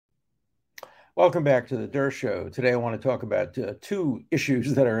Welcome back to the Durr Show. Today, I want to talk about two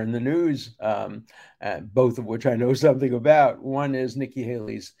issues that are in the news, both of which I know something about. One is Nikki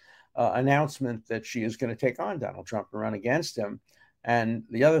Haley's announcement that she is going to take on Donald Trump and run against him. And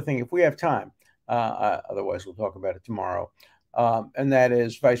the other thing, if we have time, otherwise we'll talk about it tomorrow, and that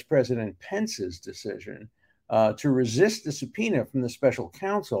is Vice President Pence's decision to resist the subpoena from the special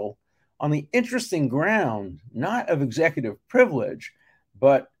counsel on the interesting ground, not of executive privilege,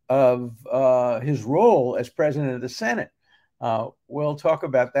 but of his role as president of the Senate. We'll talk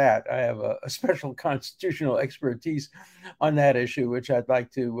about that. I have a special constitutional expertise on that issue, which I'd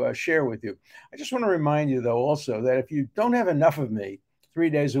like to share with you. I just want to remind you, though, also that if you don't have enough of me 3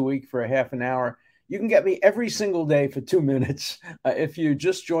 days a week for a half an hour, you can get me every single day for 2 minutes if you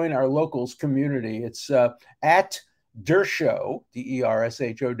just join our locals community. It's at Dershow,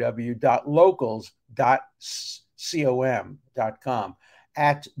 DERSHOW.locals.com,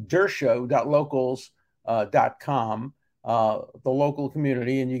 at dershow.locals.com, the local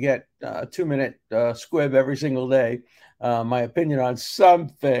community, and you get a 2 minute squib every single day, my opinion on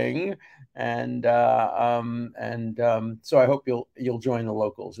something. And so I hope you'll join the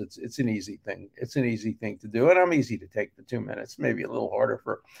locals. It's an easy thing. It's an easy thing to do, and I'm easy to take the 2 minutes. Maybe a little harder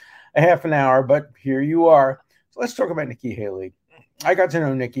for a half an hour, but here you are. So let's talk about Nikki Haley. I got to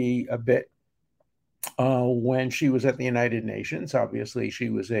know Nikki a bit when she was at the United Nations. Obviously, she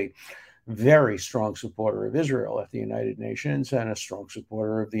was a very strong supporter of Israel at the United Nations and a strong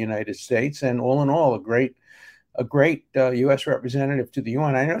supporter of the United States, and all in all, a great U.S. representative to the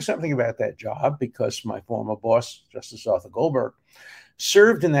UN. I know something about that job because my former boss, Justice Arthur Goldberg,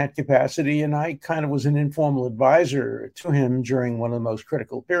 served in that capacity, and I kind of was an informal advisor to him during one of the most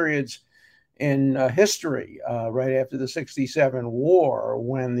critical periods in history, right after the 1967 war,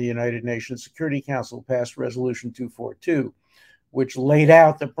 when the United Nations Security Council passed Resolution 242, which laid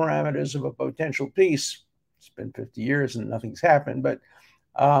out the parameters of a potential peace. It's been 50 years and nothing's happened, but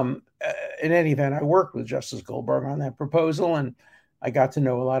in any event, I worked with Justice Goldberg on that proposal, and I got to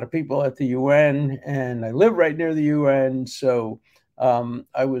know a lot of people at the UN, and I live right near the UN, so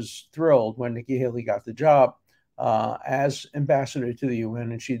I was thrilled when Nikki Haley got the job as ambassador to the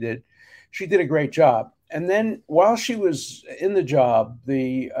UN, and she did a great job. And then while she was in the job,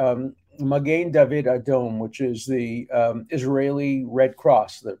 the Magen David Adom, which is the Israeli Red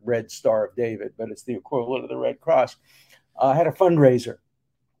Cross, the Red Star of David, but it's the equivalent of the Red Cross, had a fundraiser.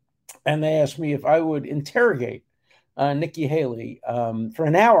 And they asked me if I would interrogate Nikki Haley for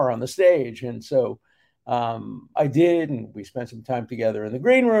an hour on the stage. And so I did, and we spent some time together in the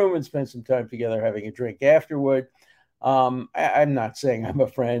green room and spent some time together having a drink afterward. I'm not saying I'm a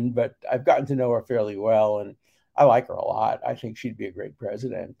friend, but I've gotten to know her fairly well, and I like her a lot. I think she'd be a great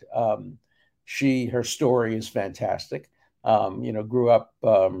president. Her story is fantastic. Grew up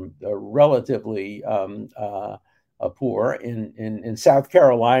relatively poor in South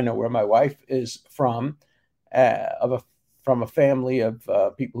Carolina, where my wife is from, from a family of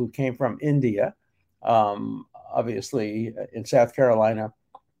people who came from India. Obviously, in South Carolina,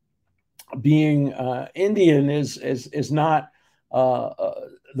 being Indian is not the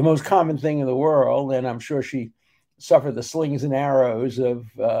most common thing in the world, and I'm sure she suffered the slings and arrows of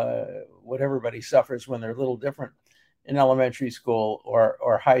what everybody suffers when they're a little different in elementary school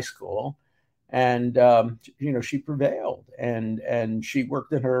or high school. And she prevailed, and she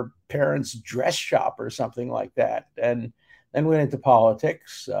worked in her parents' dress shop or something like that, and then went into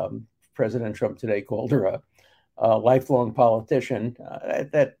politics. President Trump today called her a lifelong politician.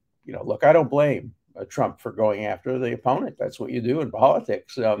 Look, I don't blame Trump for going after the opponent. That's what you do in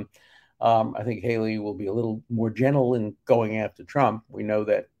politics. I think Haley will be a little more gentle in going after Trump. We know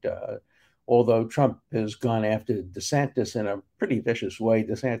that although Trump has gone after DeSantis in a pretty vicious way,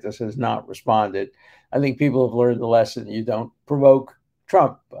 DeSantis has not responded. I think people have learned the lesson. You don't provoke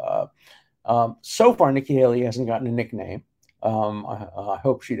Trump. So far, Nikki Haley hasn't gotten a nickname. I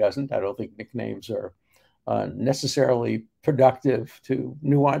hope she doesn't. I don't think nicknames are necessarily productive to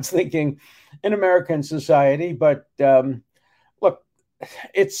nuanced thinking in American society. But look,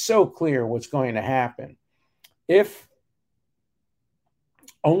 it's so clear what's going to happen. If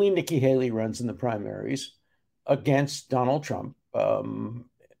only Nikki Haley runs in the primaries against Donald Trump,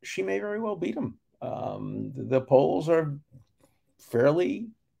 she may very well beat him. The polls are fairly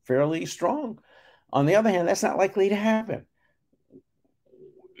strong. On the other hand, that's not likely to happen.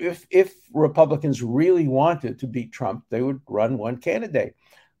 If Republicans really wanted to beat Trump, they would run one candidate.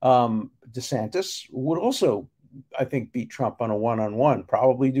 DeSantis would also, I think, beat Trump on a one-on-one,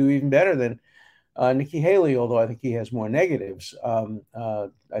 probably do even better than Nikki Haley, although I think he has more negatives. I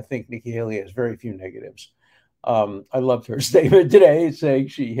think Nikki Haley has very few negatives. I loved her statement today saying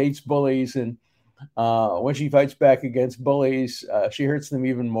she hates bullies, and when she fights back against bullies, she hurts them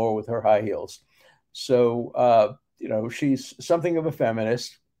even more with her high heels. So, she's something of a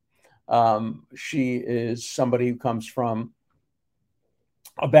feminist. She is somebody who comes from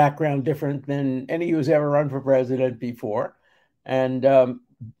a background different than any who's ever run for president before, and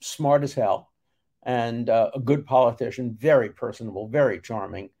smart as hell, and a good politician, very personable, very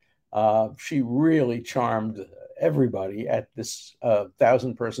charming. She really charmed everybody at this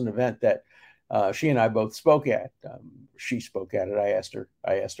 1,000-person event that she and I both spoke at. She spoke at it. I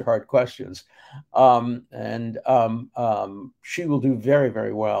asked her hard questions, and she will do very,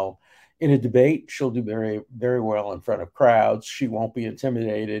 very well in a debate. She'll do very, very well in front of crowds. She won't be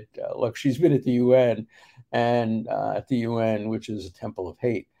intimidated. Look, she's been at the UN, and at the UN, which is a temple of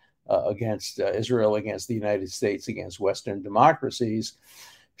hate against Israel, against the United States, against Western democracies.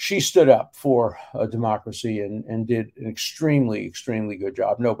 She stood up for democracy and did an extremely, extremely good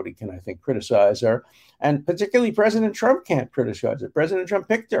job. Nobody can, I think, criticize her. And particularly President Trump can't criticize her. President Trump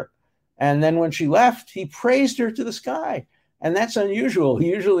picked her. And then when she left, he praised her to the sky. And that's unusual.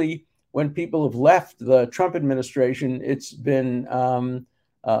 Usually, when people have left the Trump administration, it's been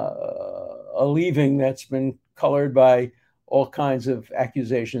a leaving that's been colored by all kinds of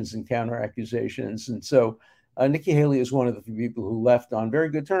accusations and counter accusations. And so Nikki Haley is one of the few people who left on very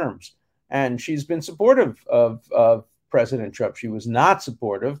good terms. And she's been supportive of President Trump. She was not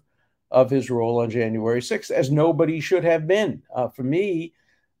supportive of his role on January 6th, as nobody should have been. For me,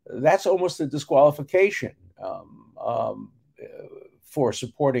 that's almost a disqualification for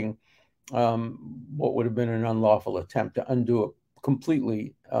supporting what would have been an unlawful attempt to undo a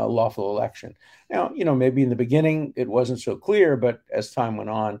completely lawful election. Now, maybe in the beginning it wasn't so clear, but as time went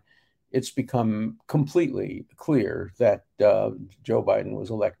on, it's become completely clear that Joe Biden was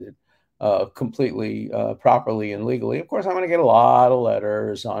elected completely properly and legally. Of course, I'm going to get a lot of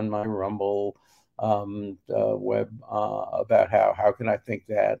letters on my Rumble web about how can I think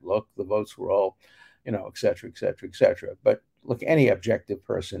that? Look, the votes were all, et cetera, et cetera, et cetera. But look, any objective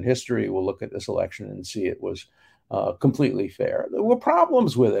person, history will look at this election and see it was completely fair. There were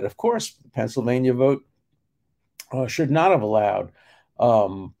problems with it. Of course, the Pennsylvania vote should not have allowed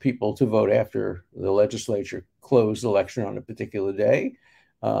people to vote after the legislature closed the election on a particular day.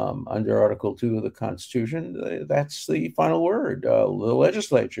 Under Article 2 of the Constitution, that's the final word, the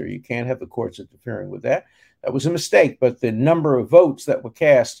legislature. You can't have the courts interfering with that. That was a mistake, but the number of votes that were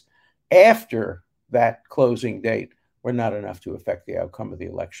cast after that closing date were not enough to affect the outcome of the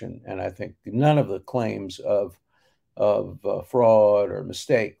election. And I think none of the claims of fraud or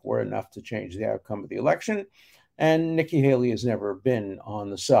mistake were enough to change the outcome of the election. And Nikki Haley has never been on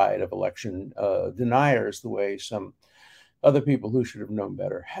the side of election deniers the way some other people who should have known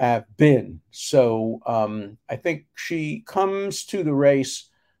better have been. So I think she comes to the race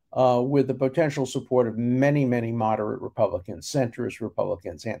with the potential support of many, many moderate Republicans, centrist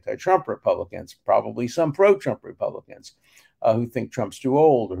Republicans, anti-Trump Republicans, probably some pro-Trump Republicans who think Trump's too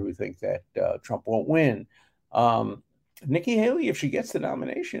old or who think that Trump won't win. Nikki Haley, if she gets the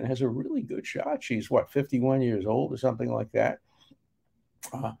nomination, has a really good shot. She's 51 years old or something like that.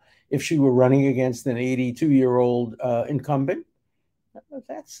 If she were running against an 82-year-old incumbent,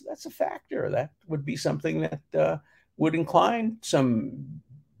 that's a factor. That would be something that would incline some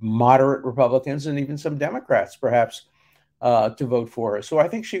moderate Republicans and even some Democrats, perhaps, to vote for her. So I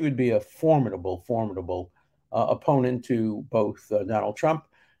think she would be a formidable opponent to both Donald Trump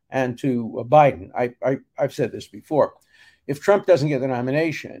and to Biden. I've said this before. If Trump doesn't get the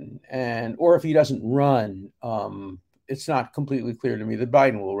nomination, or if he doesn't run, it's not completely clear to me that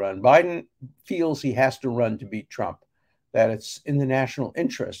Biden will run. Biden feels he has to run to beat Trump, that it's in the national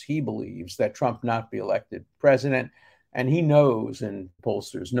interest, he believes, that Trump not be elected president. And he knows, and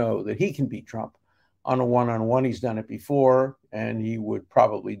pollsters know, that he can beat Trump on a one-on-one. He's done it before, and he would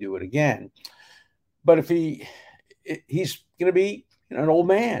probably do it again. But if he's going to be an old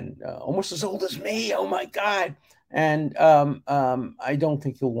man, almost as old as me, oh my God. And I don't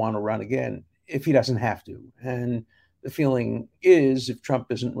think he'll want to run again if he doesn't have to. And the feeling is, if Trump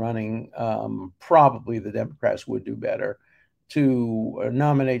isn't running, probably the Democrats would do better to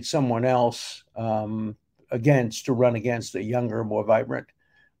nominate someone else to run against a younger, more vibrant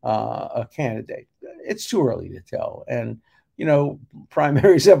candidate. It's too early to tell. And,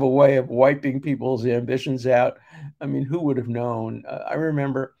 primaries have a way of wiping people's ambitions out. I mean, who would have known? I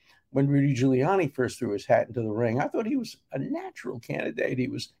remember when Rudy Giuliani first threw his hat into the ring, I thought he was a natural candidate. He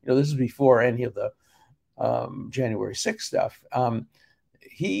was, this is before any of the January 6th stuff.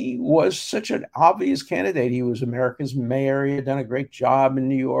 He was such an obvious candidate. He was America's mayor. He had done a great job in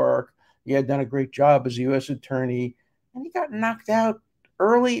New York. He had done a great job as a U.S. attorney, and he got knocked out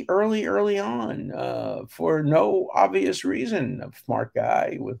early on for no obvious reason. A smart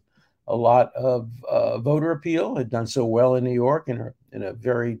guy with a lot of voter appeal, had done so well in New York in a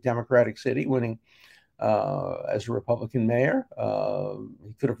very Democratic city, winning as a Republican mayor.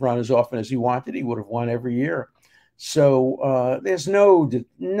 He could have run as often as he wanted. He would have won every year. So there's no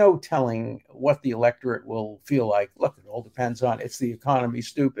telling what the electorate will feel like. Look, it all depends on, it's the economy,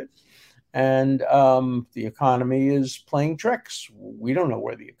 stupid. And the economy is playing tricks. We don't know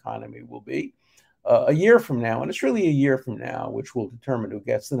where the economy will be a year from now. And it's really a year from now, which will determine who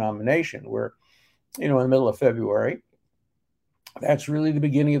gets the nomination. We're, in the middle of February. That's really the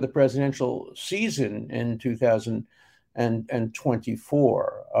beginning of the presidential season in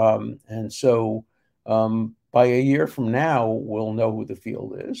 2024. And so by a year from now, we'll know who the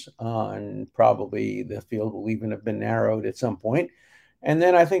field is. And probably the field will even have been narrowed at some point. And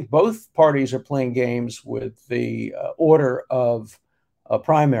then I think both parties are playing games with the order of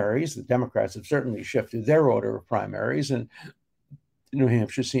primaries. The Democrats have certainly shifted their order of primaries. And New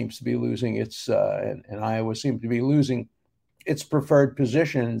Hampshire seems to be losing its, and Iowa seems to be losing its preferred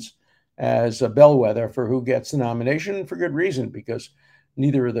positions as a bellwether for who gets the nomination, for good reason, because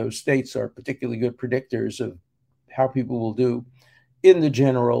neither of those states are particularly good predictors of how people will do in the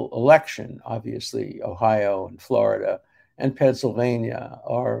general election. Obviously, Ohio and Florida and Pennsylvania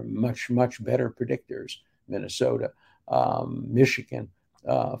are much, much better predictors, Minnesota, Michigan,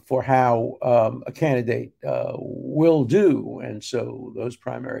 for how a candidate will do. And so those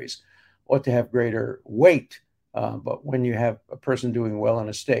primaries ought to have greater weight. But when you have a person doing well in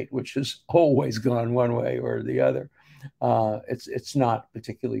a state, which has always gone one way or the other, it's not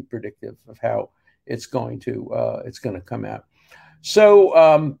particularly predictive of how it's going to come out. So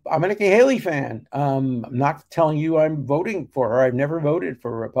I'm a Nikki Haley fan. I'm not telling you I'm voting for her. I've never voted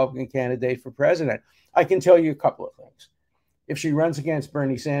for a Republican candidate for president. I can tell you a couple of things. If she runs against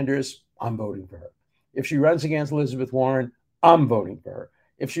Bernie Sanders, I'm voting for her. If she runs against Elizabeth Warren, I'm voting for her.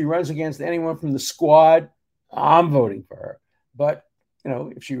 If she runs against anyone from the squad, I'm voting for her. But,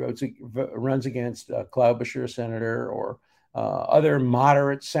 if she runs against Klobuchar, senator, or other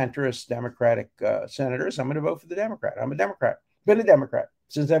moderate centrist Democratic senators, I'm going to vote for the Democrat. I'm a Democrat. Been a Democrat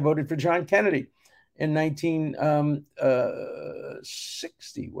since I voted for John Kennedy in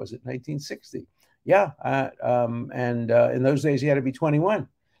 1960. Was it 1960? Yeah. And in those days, you had to be 21.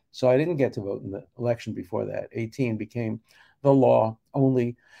 So I didn't get to vote in the election before that. 18 became the law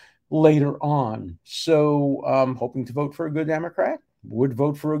only later on. So I'm hoping to vote for a good Democrat, would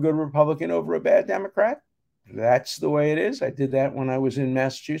vote for a good Republican over a bad Democrat. That's the way it is. I did that when I was in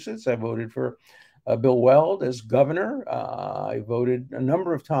Massachusetts. I voted for Bill Weld as governor. I voted a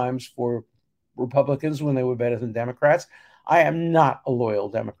number of times for Republicans when they were better than Democrats. I am not a loyal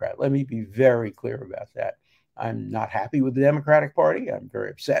Democrat. Let me be very clear about that. I'm not happy with the Democratic Party. I'm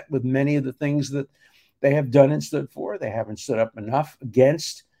very upset with many of the things that they have done and stood for. They haven't stood up enough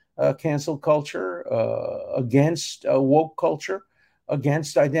against cancel culture, against woke culture,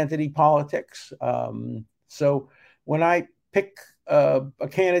 against identity politics. So when I pick a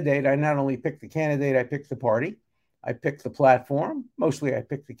candidate, I not only pick the candidate, I pick the party, I pick the platform. Mostly I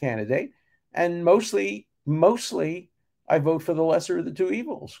pick the candidate, and mostly I vote for the lesser of the two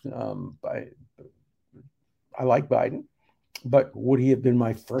evils. I like Biden, but would he have been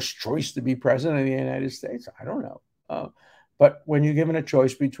my first choice to be president of the United States? I don't know. But when you're given a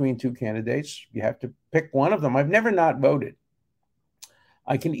choice between two candidates, you have to pick one of them. I've never not voted.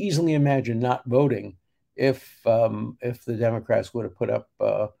 I can easily imagine not voting if the Democrats would have put up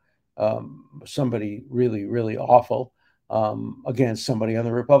somebody really, really awful against somebody on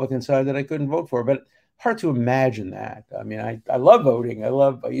the Republican side that I couldn't vote for. But hard to imagine that. I mean, I love voting. I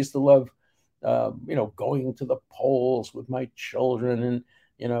used to love, going to the polls with my children and,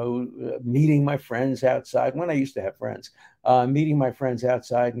 meeting my friends outside when I used to have friends, meeting my friends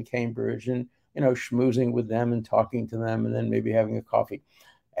outside in Cambridge and, schmoozing with them and talking to them and then maybe having a coffee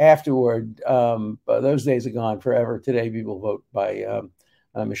afterward. But those days are gone forever. Today, people vote by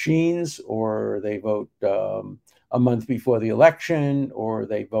machines, or they vote a month before the election, or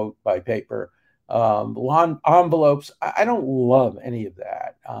they vote by paper. Envelopes. I don't love any of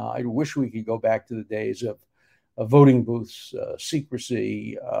that. I wish we could go back to the days of voting booths,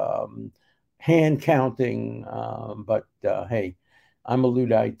 secrecy, hand counting. But hey, I'm a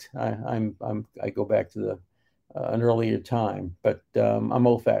Luddite. I go back to an earlier time, but I'm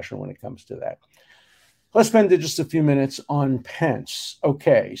old-fashioned when it comes to that. Let's spend just a few minutes on Pence.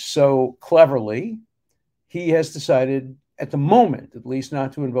 Okay, so cleverly, he has decided at the moment, at least,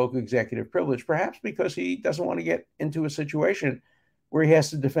 not to invoke executive privilege, perhaps because he doesn't want to get into a situation where he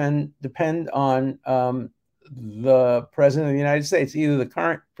has to depend on the president of the United States, either the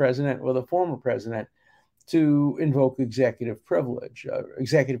current president or the former president, to invoke executive privilege.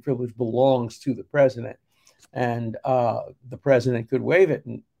 Executive privilege belongs to the president, and the president could waive it.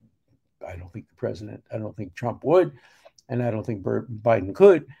 And I don't think Trump would, and I don't think Biden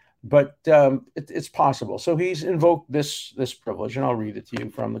could, but it's possible. So he's invoked this privilege, and I'll read it to you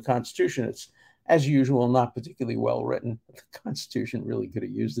from the Constitution. It's, as usual, not particularly well written. The Constitution really could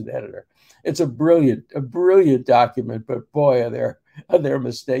have used an editor. It's a brilliant document, but boy, are there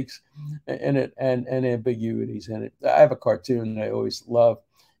mistakes in it and ambiguities in it. I have a cartoon that I always love.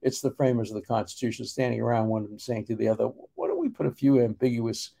 It's the framers of the Constitution standing around, one of them saying to the other, "Why don't we put a few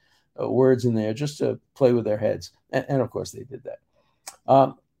ambiguous words in there just to play with their heads?" And of course, they did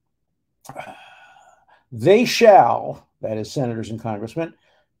that. They shall, that is, senators and congressmen,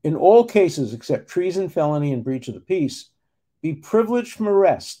 in all cases except treason, felony, and breach of the peace, be privileged from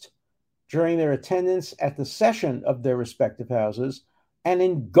arrest during their attendance at the session of their respective houses and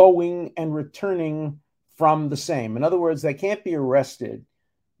in going and returning from the same. In other words, they can't be arrested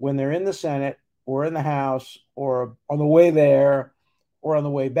when they're in the Senate or in the House or on the way there or on the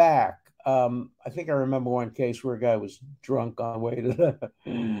way back. I think I remember one case where a guy was drunk on the way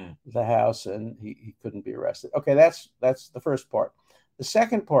to the House and he couldn't be arrested. Okay, that's the first part. The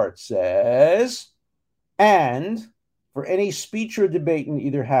second part says, and for any speech or debate in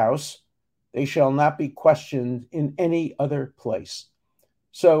either house, they shall not be questioned in any other place.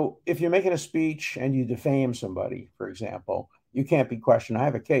 So if you're making a speech and you defame somebody, for example, you can't be questioned. I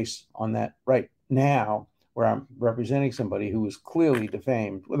have a case on that right now where I'm representing somebody who was clearly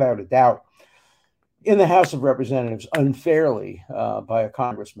defamed, without a doubt, in the House of Representatives unfairly by a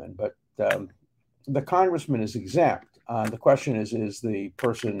congressman. But the congressman is exempt. The question is the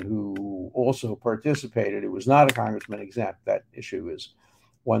person who also participated, who was not a congressman, exempt? That issue is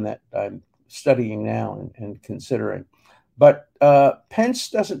one that I'm studying now and considering. But Pence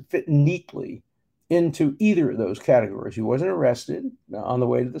doesn't fit neatly into either of those categories. He wasn't arrested on the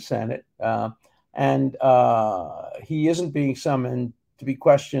way to the Senate, and he isn't being summoned to be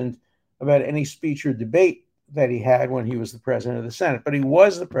questioned about any speech or debate that he had when he was the president of the Senate. But he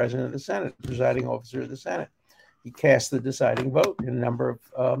was the president of the Senate, presiding officer of the Senate. He cast the deciding vote in a number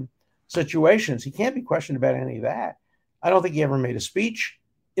of situations. He can't be questioned about any of that. I don't think he ever made a speech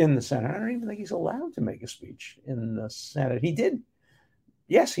in the Senate. I don't even think he's allowed to make a speech in the Senate. He did.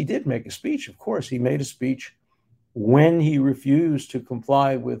 Yes, he did make a speech. Of course, he made a speech when he refused to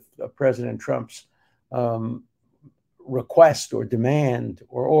comply with President Trump's request or demand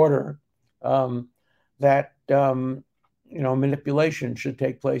or order that manipulation should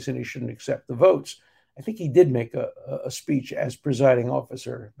take place and he shouldn't accept the votes. I think he did make a speech as presiding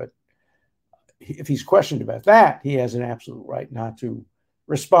officer, but if he's questioned about that, he has an absolute right not to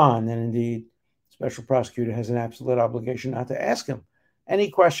respond. And indeed, special prosecutor has an absolute obligation not to ask him any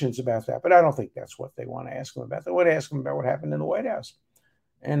questions about that. But I don't think that's what they want to ask him about. They want to ask him about what happened in the White House.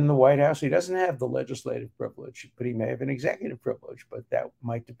 And in the White House, he doesn't have the legislative privilege, but he may have an executive privilege. But that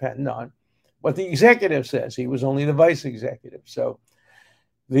might depend on what the executive says. He was only the vice executive. So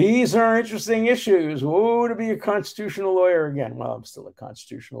these are interesting issues. Oh, to be a constitutional lawyer again. Well, I'm still a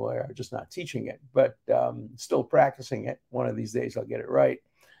constitutional lawyer. I'm just not teaching it, but still practicing it. One of these days I'll get it right.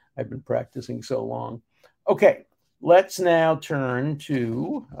 I've been practicing so long. Okay, let's now turn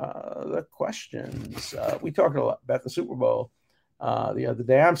to the questions. We talked a lot about the Super Bowl the other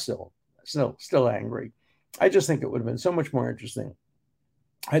day. I'm still angry. I just think it would have been so much more interesting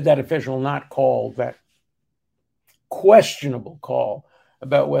had that official not called that questionable call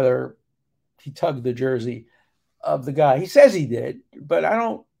about whether he tugged the jersey of the guy. He says he did, but I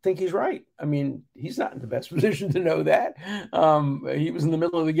don't think he's right. I mean, he's not in the best position to know that. He was in the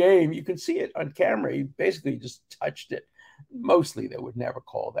middle of the game. You can see it on camera. He basically just touched it. Mostly they would never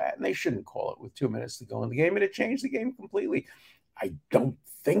call that, and they shouldn't call it with 2 minutes to go in the game, and it changed the game completely. I don't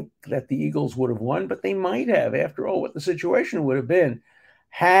think that the Eagles would have won, but they might have. After all, what the situation would have been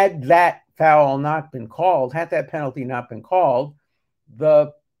had that foul not been called, had that penalty not been called,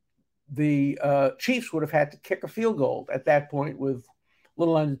 the Chiefs would have had to kick a field goal at that point with a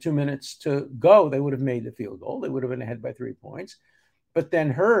little under 2 minutes to go. They would have made the field goal. They would have been ahead by 3 points. But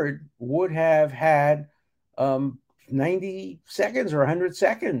then Hurd would have had 90 seconds or 100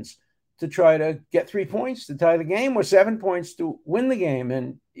 seconds to try to get 3 points to tie the game or 7 points to win the game.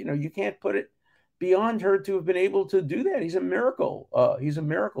 And, you can't put it beyond Hurd to have been able to do that. He's a miracle. He's a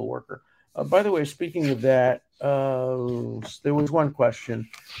miracle worker. By the way, speaking of that, there was one question.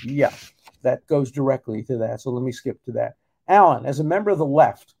 Yeah, that goes directly to that. So let me skip to that. Alan, as a member of the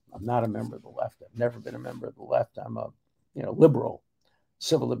left, I'm not a member of the left. I've never been a member of the left. I'm a liberal.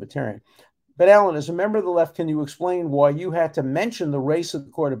 civil libertarian. But Alan, as a member of the left, can you explain why you had to mention the race of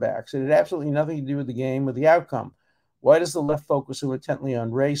the quarterbacks? It had absolutely nothing to do with the game or the outcome. Why does the left focus so intently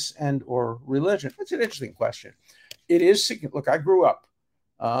on race and or religion? That's an interesting question. It is, look, I grew up.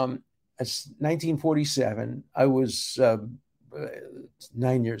 It's 1947. I was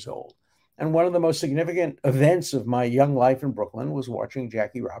 9 years old. And one of the most significant events of my young life in Brooklyn was watching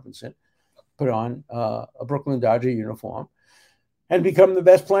Jackie Robinson put on a Brooklyn Dodger uniform and become the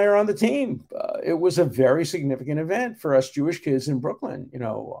best player on the team. It was a very significant event for us Jewish kids in Brooklyn. You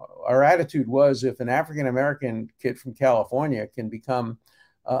know, our attitude was, if an African-American kid from California can become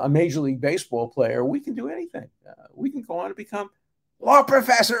a Major League Baseball player, we can do anything. We can go on to become law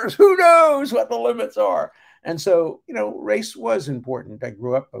professors. Who knows what the limits are? And so, you know, race was important. I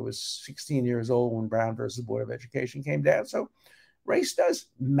grew up, I was 16 years old when Brown versus Board of Education came down. So race does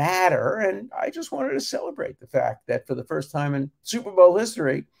matter. And I just wanted to celebrate the fact that for the first time in Super Bowl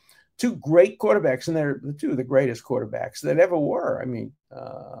history, two great quarterbacks, and they're the two of the greatest quarterbacks that ever were. I mean,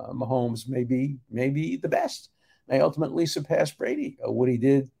 Mahomes may be the best. They ultimately surpassed Brady. What he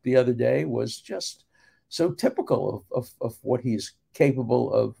did the other day was just so typical of what he's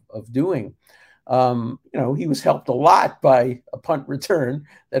capable of doing. You know, he was helped a lot by a punt return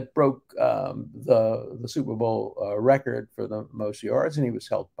that broke the Super Bowl record for the most yards, and he was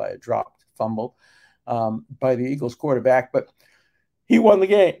helped by a dropped fumble by the Eagles quarterback. But he won the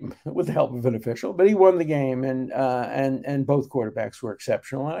game with the help of an official. But he won the game, and both quarterbacks were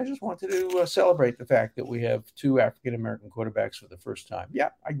exceptional. And I just wanted to celebrate the fact that we have two African American quarterbacks for the first time. Yeah,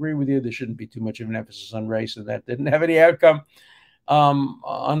 I agree with you. There shouldn't be too much of an emphasis on race, and that didn't have any outcome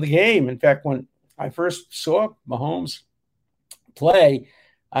on the game. In fact, when I first saw Mahomes play,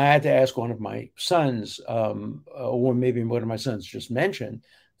 I had to ask one of my sons, or maybe one of my sons just mentioned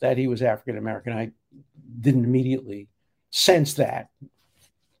that he was African American. I didn't immediately sense that,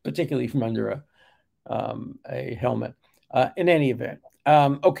 particularly from under a helmet. In any event,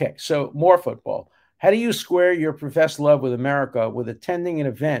 okay, so more football. How do you square your professed love with America with attending an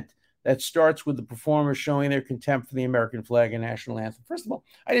event that starts with the performers showing their contempt for the American flag and national anthem? First of all,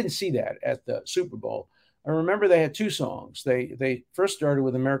 I didn't see that at the Super Bowl. I remember they had two songs. They first started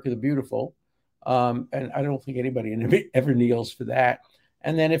with America the Beautiful, and I don't think anybody ever kneels for that.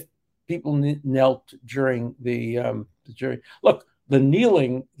 And then if people knelt during the jury, look, the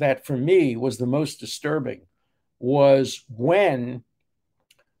kneeling that for me was the most disturbing was when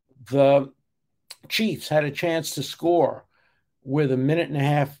the Chiefs had a chance to score with a minute and a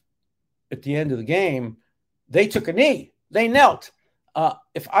half at the end of the game. They took a knee. They knelt.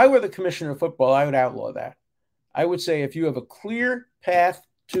 If I were the commissioner of football, I would outlaw that. I would say if you have a clear path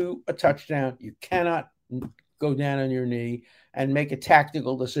to a touchdown, you cannot go down on your knee and make a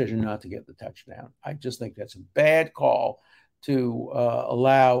tactical decision not to get the touchdown. I just think that's a bad call to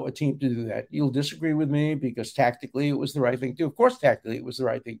allow a team to do that. You'll disagree with me because tactically it was the right thing to do. Of course, tactically it was the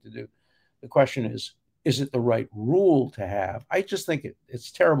right thing to do. The question is it the right rule to have? I just think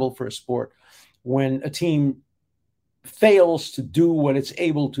it's terrible for a sport when a team fails to do what it's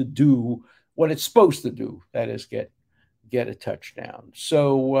able to do, what it's supposed to do, that is get a touchdown.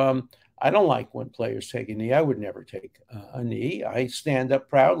 So I don't like when players take a knee. I would never take a knee. I stand up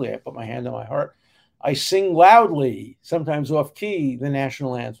proudly. I put my hand on my heart. I sing loudly, sometimes off key, the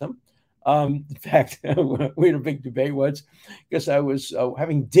national anthem. In fact, we had a big debate once because I was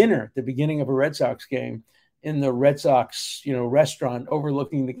having dinner at the beginning of a Red Sox game in the Red Sox, restaurant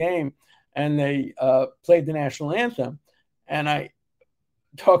overlooking the game, and they played the national anthem. And I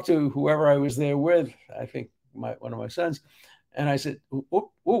talked to whoever I was there with, I think one of my sons, and I said,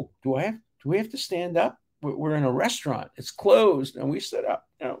 "Oh, do we have to stand up? We're in a restaurant. It's closed." And we stood up.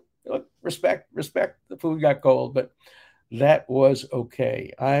 Look, respect. The food got cold, but that was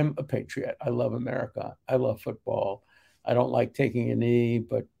okay. I'm a patriot. I love America. I love football. I don't like taking a knee,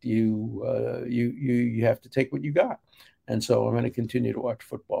 but you have to take what you got. And so I'm going to continue to watch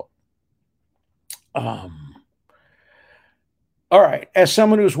football. All right. As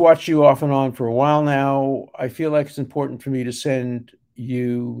someone who's watched you off and on for a while now, I feel like it's important for me to send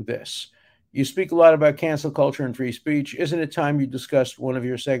you this. You speak a lot about cancel culture and free speech. Isn't it time you discussed one of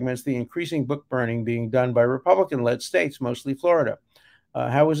your segments, the increasing book burning being done by Republican-led states, mostly Florida?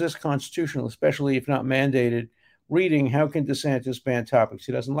 How is this constitutional, especially if not mandated? Reading, how can DeSantis ban topics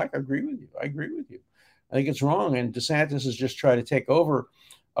he doesn't like? I agree with you. I think it's wrong. And DeSantis has just tried to take over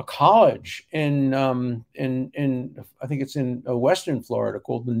a college in I think it's in Western Florida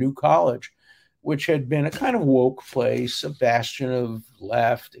called the New College, which had been a kind of woke place, a bastion of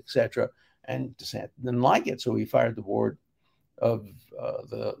left, etc. And DeSantis didn't like it, so he fired the board of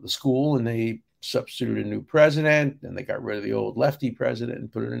the school, and they substituted a new president, and they got rid of the old lefty president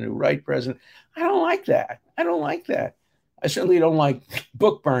and put in a new right president. I don't like that. I don't like that. I certainly don't like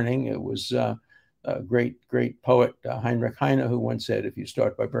book burning. It was a great poet, Heinrich Heine, who once said, if you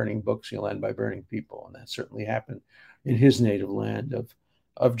start by burning books, you'll end by burning people. And that certainly happened in his native land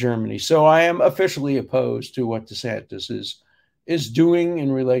of Germany. So I am officially opposed to what DeSantis is doing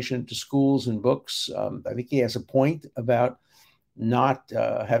in relation to schools and books. I think he has a point about not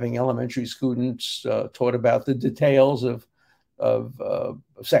having elementary students taught about the details of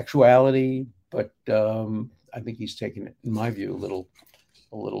sexuality, but I think he's taken it, in my view,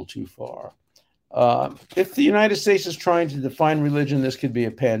 a little too far. If the United States is trying to define religion, this could be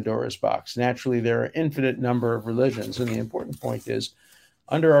a Pandora's box. Naturally, there are an infinite number of religions, and the important point is,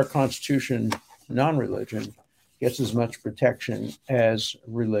 under our Constitution, non-religion gets as much protection as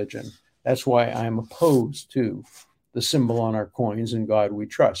religion. That's why I'm opposed to the symbol on our coins, "In God we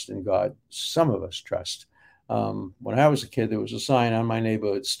trust." In God, some of us trust. When I was a kid, there was a sign on my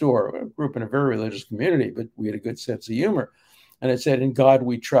neighborhood store. I grew up in a very religious community, but we had a good sense of humor. And it said, "In God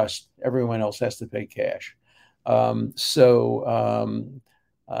we trust. Everyone else has to pay cash."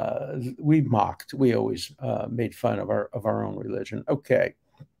 We mocked. We always made fun of our own religion. Okay.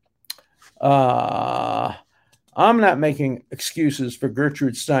 I'm not making excuses for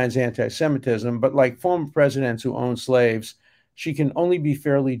Gertrude Stein's anti-Semitism, but like former presidents who owned slaves, she can only be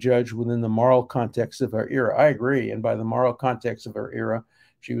fairly judged within the moral context of her era. I agree. And by the moral context of her era,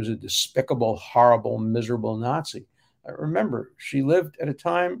 she was a despicable, horrible, miserable Nazi. Remember, she lived at a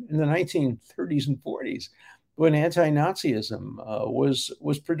time in the 1930s and 40s when anti-Nazism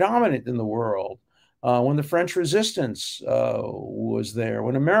was predominant in the world, when the French resistance was there,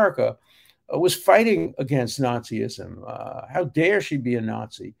 when America was fighting against Nazism. How dare she be a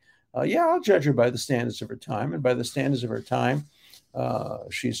Nazi? Yeah, I'll judge her by the standards of her time. And by the standards of her time,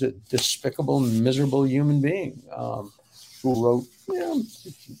 she's a despicable, miserable human being who wrote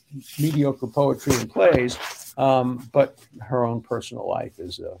mediocre poetry and plays. But her own personal life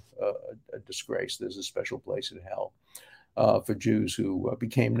is a disgrace. There's a special place in hell for Jews who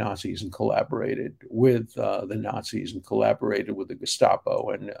became Nazis and collaborated with the Nazis and collaborated with the Gestapo.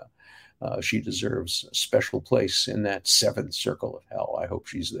 And she deserves a special place in that seventh circle of hell. I hope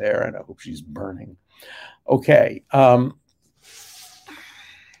she's there, and I hope she's burning. Okay.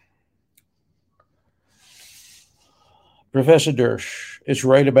 Professor Dersh is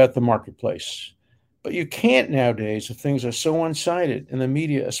right about the marketplace. But you can't nowadays, if things are so one-sided, in the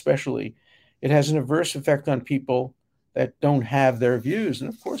media especially, it has an adverse effect on people that don't have their views. And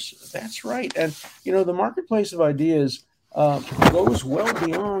of course, that's right. And, the marketplace of ideas goes well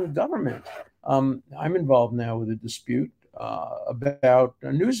beyond government. I'm involved now with a dispute about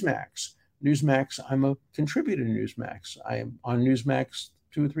Newsmax. Newsmax, I'm a contributor to Newsmax. I am on Newsmax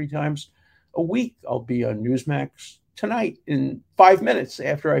 2 or 3 times a week. I'll be on Newsmax tonight in 5 minutes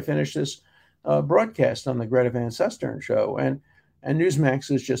after I finish this broadcast on the Greta Van Susteren show. And Newsmax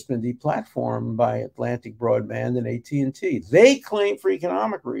has just been deplatformed by Atlantic Broadband and AT&T. They claim for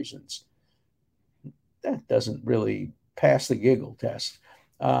economic reasons. That doesn't really pass the giggle test.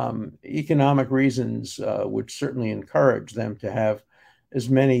 Economic reasons would certainly encourage them to have as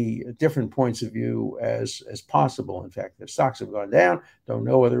many different points of view as possible. In fact, their stocks have gone down. Don't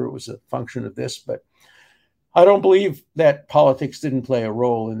know whether it was a function of this, but I don't believe that politics didn't play a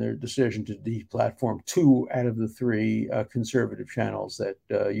role in their decision to deplatform 2 out of the 3 conservative channels that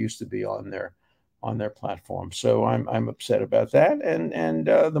used to be on their platform. So I'm upset about that. And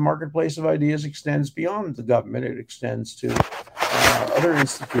the marketplace of ideas extends beyond the government. It extends to other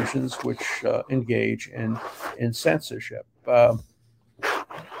institutions which engage in censorship.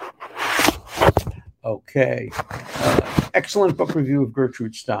 Okay. Excellent book review of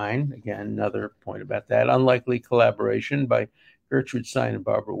Gertrude Stein. Again, another point about that. Unlikely collaboration by Gertrude Stein and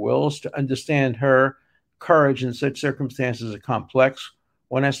Barbara Wills. To understand her, courage in such circumstances is complex.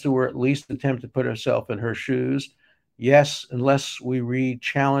 One has to, or at least attempt to put herself in her shoes. Yes, unless we read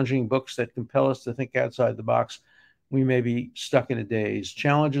challenging books that compel us to think outside the box, we may be stuck in a daze.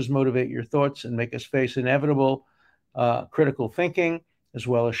 Challenges motivate your thoughts and make us face inevitable critical thinking, as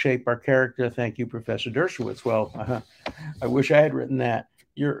well as shape our character. Thank you, Professor Dershowitz. Well, I wish I had written that.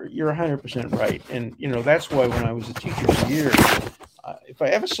 You're 100% right. And, that's why when I was a teacher for years, if I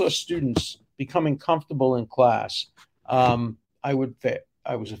ever saw students becoming comfortable in class, I would fail.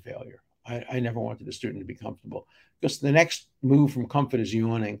 I was a failure. I never wanted a student to be comfortable, because the next move from comfort is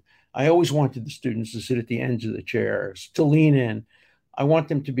yawning. I always wanted the students to sit at the ends of the chairs, to lean in. I want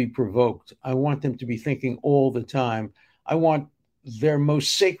them to be provoked. I want them to be thinking all the time. I want their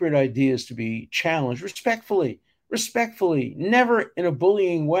most sacred ideas to be challenged respectfully, respectfully, never in a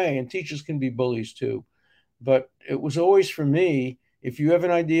bullying way. And teachers can be bullies too. But it was always for me, if you have an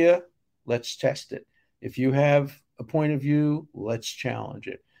idea, let's test it. If you have a point of view, let's challenge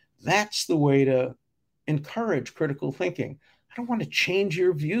it. That's the way to encourage critical thinking. I don't want to change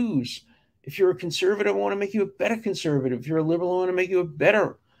your views. If you're a conservative, I want to make you a better conservative. If you're a liberal, I want to make you a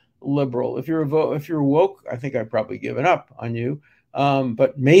better liberal. If you're woke, I think I've probably given up on you.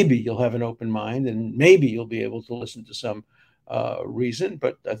 But maybe you'll have an open mind, and maybe you'll be able to listen to some reason.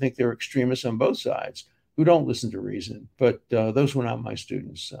 But I think there are extremists on both sides who don't listen to reason. But those were not my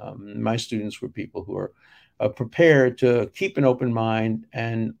students. My students were people who are prepared to keep an open mind.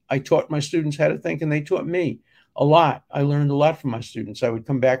 And I taught my students how to think, and they taught me a lot. I learned a lot from my students. I would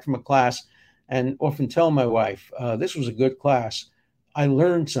come back from a class and often tell my wife, this was a good class. I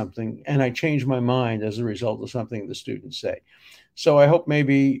learned something, and I changed my mind as a result of something the students say. So I hope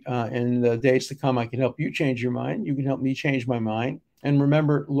maybe in the days to come, I can help you change your mind. You can help me change my mind. And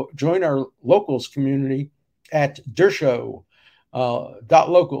remember, join our locals community at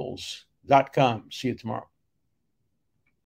dershow.locals.com. See you tomorrow.